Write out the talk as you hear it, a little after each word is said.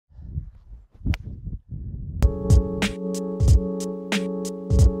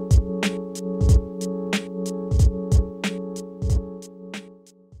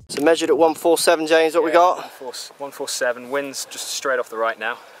So measured at 147, James, what we got? 147, wind's just straight off the right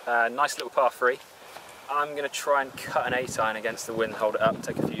now. Nice little par 3. I'm going to try and cut an 8-iron against the wind, hold it up,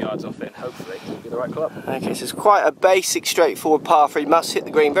 take a few yards off it, and hopefully it'll be the right club. Okay, so it's quite a basic, straightforward par 3. Must hit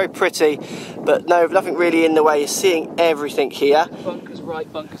the green, very pretty, but no, nothing really in the way. You're seeing everything here. Bunkers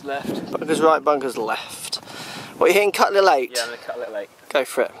right, bunkers left. Bunkers right, bunkers left. What are you hitting? Cut a little 8? Yeah, I'm going to cut a little 8. Go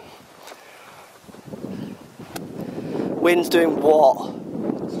for it. Wind's doing what?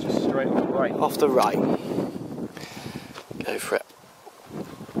 It's just straight off the right. Off the right. Go for it.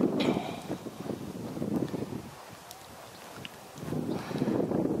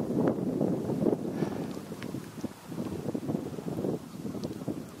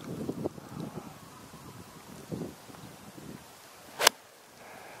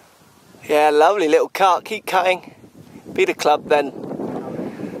 Yeah, lovely little cut. Keep cutting. Be the club then.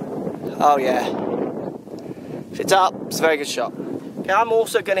 Oh yeah. If it's up, it's a very good shot. Okay, I'm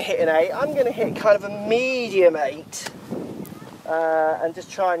also going to hit an 8. I'm going to hit kind of a medium 8. And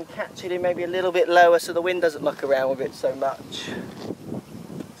just try and catch it in maybe a little bit lower so the wind doesn't muck around with it so much.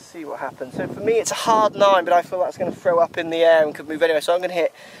 Let's see what happens. So for me it's a hard 9, but I feel that's going to throw up in the air and could move anyway. So I'm going to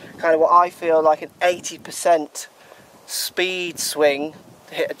hit kind of what I feel like an 80% speed swing.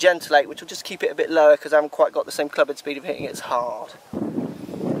 Hit a gentle 8, which will just keep it a bit lower because I haven't quite got the same club head speed of hitting it as hard.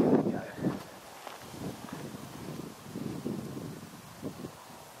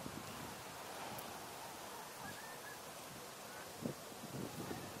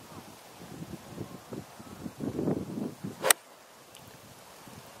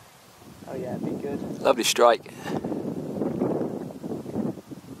 Oh yeah, be good. Lovely strike.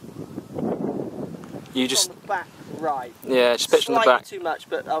 You just on the back right. Yeah, just pitched on the back. Too much,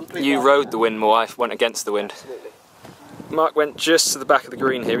 but you rode the wind more. I went against the wind. Absolutely. Mark went just to the back of the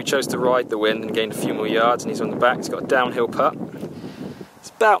green here. He chose to ride the wind and gained a few more yards, and he's on the back. He's got a downhill putt.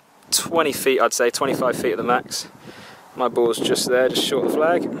 It's about 20 feet, I'd say, 25 feet at the max. My ball's just there, just short of the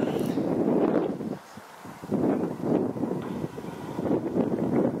flag.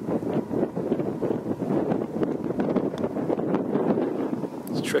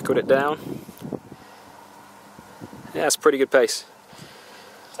 Just trickled it down. Yeah, it's pretty good pace.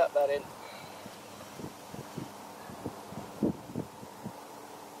 Tap that in.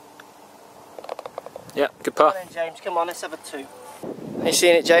 Yeah, good par. Come on in, James, come on, let's have a 2. Are you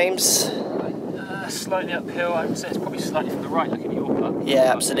seeing it, James? Slightly uphill, I would say it's probably slightly from the right, looking at your putt.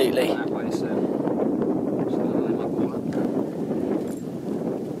 Yeah, absolutely. That way, so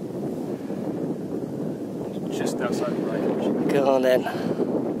just outside the right. Go on then.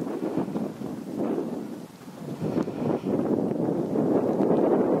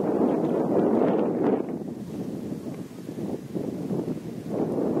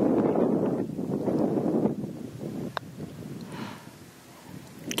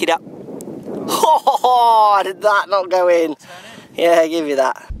 Get up. Oh, did that not go in? Yeah, give you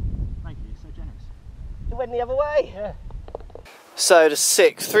that. Thank you, so generous. It went the other way. Yeah. So the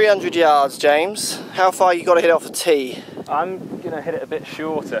 6th, 300 yards, James. How far you got to hit off the tee? I'm going to hit it a bit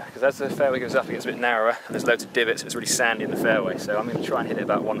shorter, because as the fairway goes up it gets a bit narrower, and there's loads of divots, it's really sandy in the fairway, so I'm going to try and hit it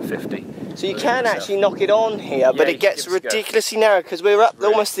about 150. So you can actually knock it on here, but it gets ridiculously narrow, because we're up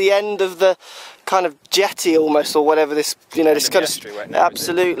almost the end of the kind of jetty almost, or whatever this, you know, this kind of...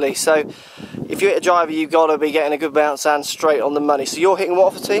 Absolutely, so if you hit a driver you've got to be getting a good bounce and straight on the money. So you're hitting what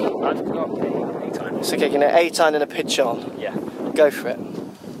off the tee? I've got a 8-iron. So kicking an 8-iron and a pitch on. Yeah. Go for it.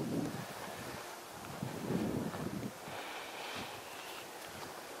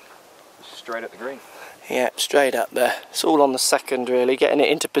 Straight at the green. Yeah, straight up there. It's all on the second really, getting it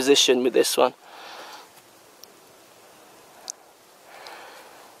into position with this one.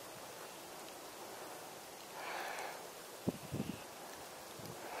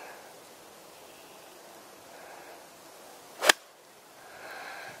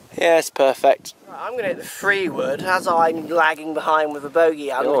 Yeah, it's perfect. Right, I'm going to hit the 3-wood as I'm lagging behind with a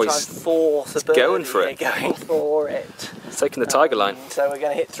bogey. I'm going to try and force a birdie. Going for it. Going for it. It's taking the tiger line. So we're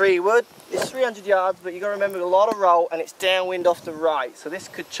going to hit 3-wood. It's 300 yards, but you've got to remember a lot of roll and it's downwind off the right. So this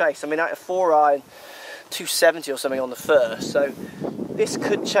could chase. I mean, I had a 4-iron, 270 or something on the first. So this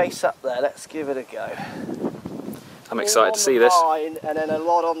could chase up there. Let's give it a go. I'm excited to see this. Line and then a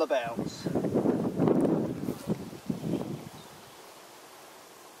lot on the bounce.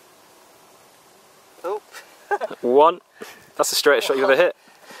 Oh. One. That's the straightest shot you've ever hit.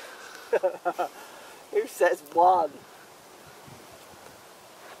 Who says 1?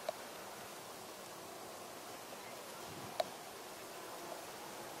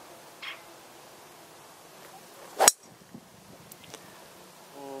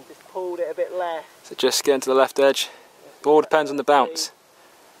 Just pulled it a bit left. So just getting to the left edge. Ball depends on the bounce.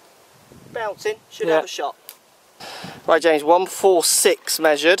 bouncing, should Yeah. have a shot. Right, James, 146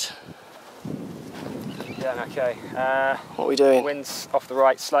 measured. Yeah, okay. What are we doing? Wind's off the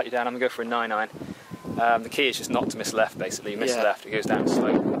right, slightly down. I'm going to go for a 9-iron. The key is just not to miss left, basically. You miss left, it goes down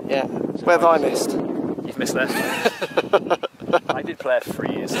slope. Yeah. So where have I missed? You've missed left. I did play it for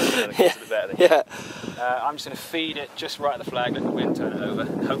 3 years, so I'm the keys a bit better than you. Yeah. I'm just going to feed it just right at the flag, let the wind turn it over,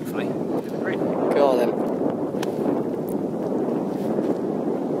 and hopefully get the green. Go on then.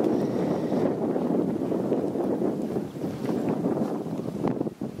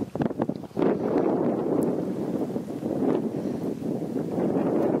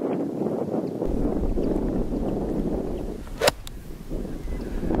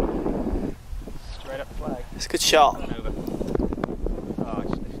 It's a good shot. Oh,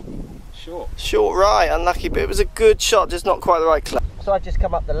 short. Short right, unlucky, but it was a good shot, just not quite the right club. So I've just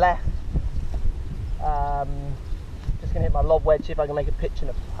come up the left. Just going to hit my lob wedge, see if I can make a pitch and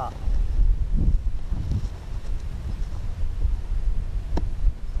a putt.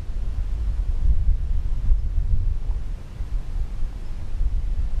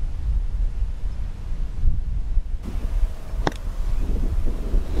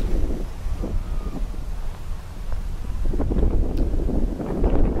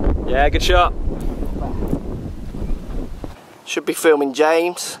 Yeah, good shot. Should be filming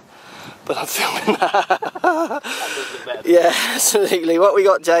James, but I'm filming that. Yeah, absolutely. What we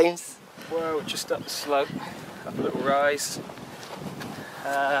got, James? Well, just up the slope, up a little rise.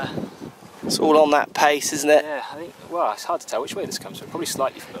 It's all on that pace, isn't it? Yeah, I think, well, it's hard to tell which way this comes from. Probably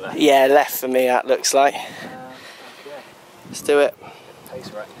slightly from the left. Yeah, left for me, that looks like. Okay. Let's do it.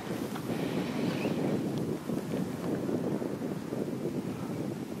 Pace right.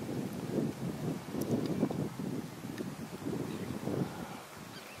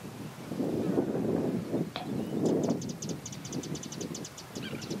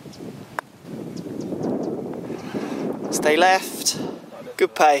 Stay left.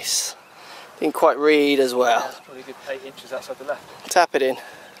 Good pace. Didn't quite read as well. Yeah, it's probably a good 8 inches outside the left. Tap it in.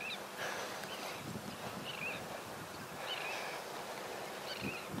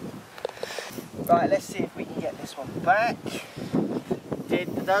 Right, let's see if we can get this one back.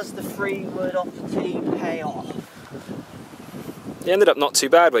 Does the free wood off the tee pay off? You ended up not too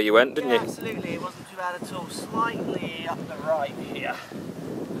bad where you went, didn't Yeah, you? absolutely, it wasn't too bad at all. Slightly up the right here.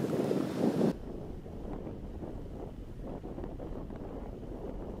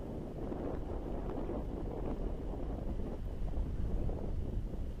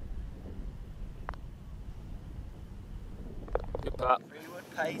 Good putt. Free wood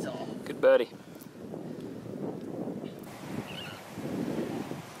pays off. Good birdie.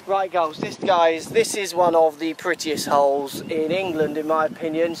 Right, girls, this is one of the prettiest holes in England, in my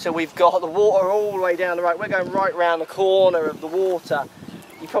opinion. So we've got the water all the way down the right. We're going right round the corner of the water.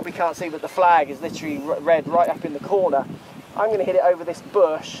 You probably can't see, but the flag is literally red right up in the corner. I'm going to hit it over this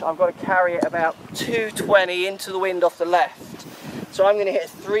bush. I've got to carry it about 220 into the wind off the left. So I'm going to hit a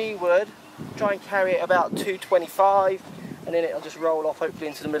 3 wood, try and carry it about 225. And then it'll just roll off hopefully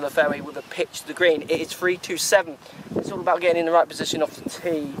into the middle of the fairway with a pitch to the green. It is 327. It's all about getting in the right position off the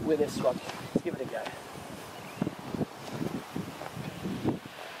tee with this one. Let's give it a go.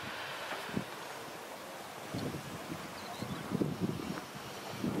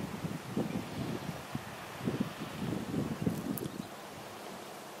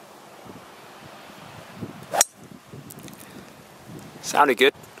 Sounded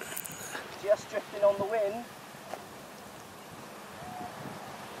good. Just drifting on the wind.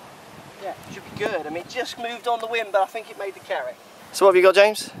 Yeah, should be good. I mean, it just moved on the wind, but I think it made the carry. So what have you got,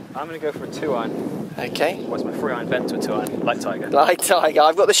 James? I'm going to go for a 2-iron. Okay. What's my 3-iron bent to a 2-iron? Like Tiger. Like Tiger.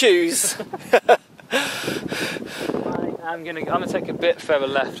 I've got the shoes. I'm going to take a bit further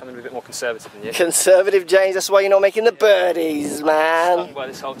left. I'm going to be a bit more conservative than you. Conservative, James. That's why you're not making the birdies, man. Stung by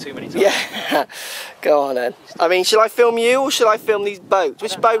this hole too many times. Yeah. Go on then. I mean, shall I film you or shall I film these boats?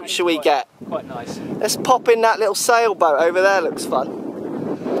 Which boat should we get? Quite nice. Let's pop in that little sailboat over there. Looks fun.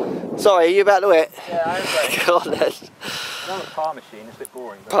 Sorry, are you about to it? Yeah, I'm great. Go on then. Another par machine, it's a bit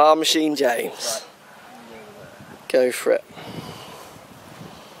boring. But Par machine, James. right. Go for it.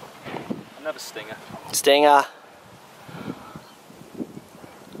 Another stinger. Stinger.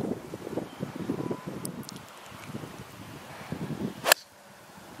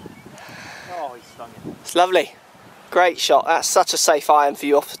 Oh, he stung it. It's lovely. Great shot. That's such a safe iron for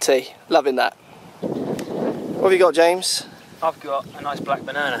you off the tee. Loving that. What have you got, James? I've got a nice black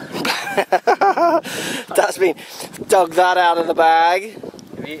banana. That's been dug that out of the bag.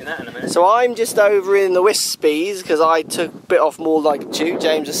 You'll be eating that in a minute. So I'm just over in the Wispies because I took a bit off more like a chew.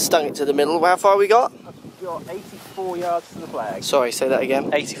 James has stung it to the middle. How far we got? I've got 80 84 yards to the flag. Sorry, say that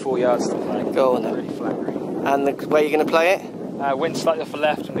again. 84 yards to the flag. Go on then. Really flat green. And the way you're going to play it? Wind slightly off the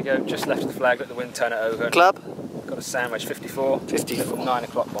left, and we go just left of the flag, let the wind turn it over. Club? Got a sandwich, 54. 54. 9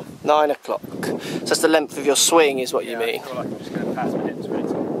 o'clock one. 9 o'clock. So that's the length of your swing is what you mean? I feel like I'm just going to pass my hips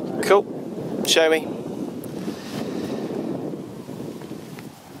really. Cool. Show me.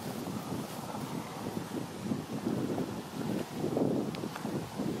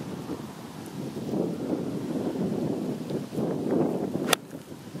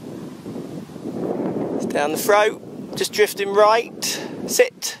 Down the throat, just drifting right,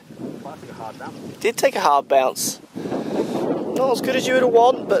 sit. Did take a hard bounce. Not as good as you would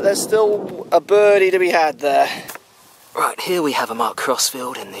want, but there's still a birdie to be had there. Right, here we have a Mark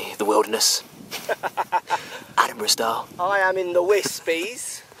Crossfield in the wilderness. Edinburgh style. I am in the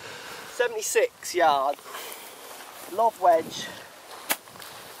Wispies, 76 yard, lob wedge.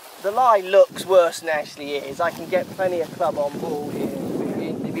 The line looks worse than it actually is. I can get plenty of club on board here.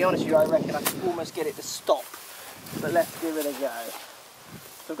 To be honest with you, I reckon I can almost get it to stop, but let's give it a go.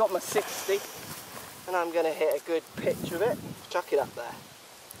 So I've got my 60, and I'm going to hit a good pitch with it. Chuck it up there.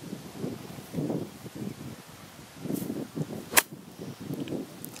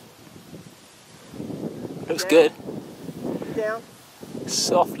 Looks good. Down.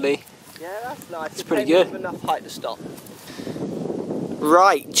 Softly. Yeah, that's nice. It's pretty good. Enough height to stop.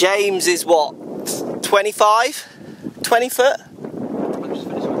 Right, James is what? 25? 20 foot?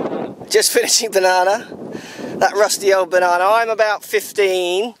 Just finishing banana. That rusty old banana. I'm about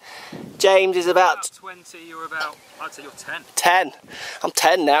 15. James is about 20. You're about, I'd say you're 10. 10. I'm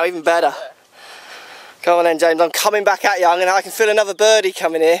 10 now, even better. Come on then, James. I'm coming back at you. I can feel another birdie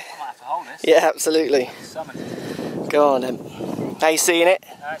coming here. I might have to hold this. Yeah, absolutely. Go on then. How you seeing it?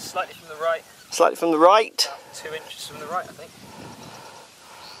 Slightly from the right. Slightly from the right. About 2 inches from the right, I think.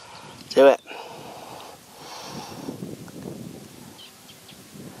 Do it.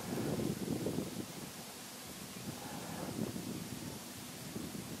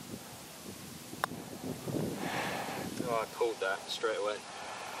 Oh, I pulled that straight away.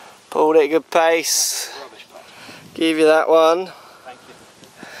 Pulled it at good pace. Rubbish, man. Give you that one. Thank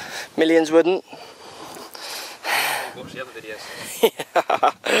you. Millions wouldn't. Watch the other videos.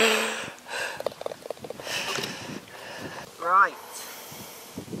 Right.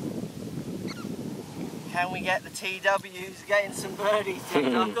 Can we get the TWs getting some birdies?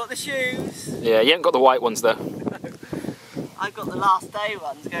 I've got the shoes. Yeah, you haven't got the white ones though. I've got the last day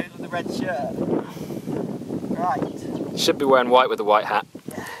ones, goes with the red shirt. Right. Should be wearing white with the white hat.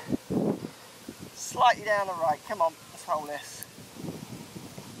 Yeah. Slightly down the right. Come on, let's hold this.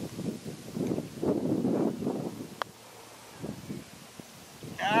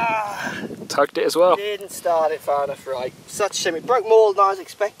 Ah, Tugged it as well. didn't start it far enough right. Such a shame. It broke more than I was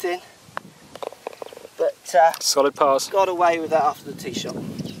expecting. But Solid pass. got away with that after the tee shot.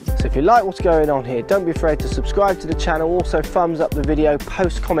 So if you like what's going on here, don't be afraid to subscribe to the channel. Also thumbs up the video,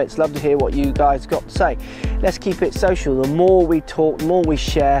 post comments. Love to hear what you guys got to say. Let's keep it social. The more we talk, the more we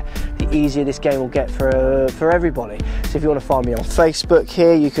share, the easier this game will get for everybody. So if you want to find me on Facebook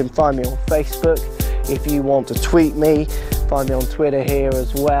here, you can find me on Facebook. If you want to tweet me, find me on Twitter here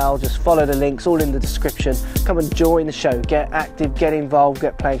as well. Just follow the links, all in the description. Come and join the show. Get active, get involved,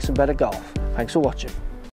 get playing some better golf. Thanks for watching.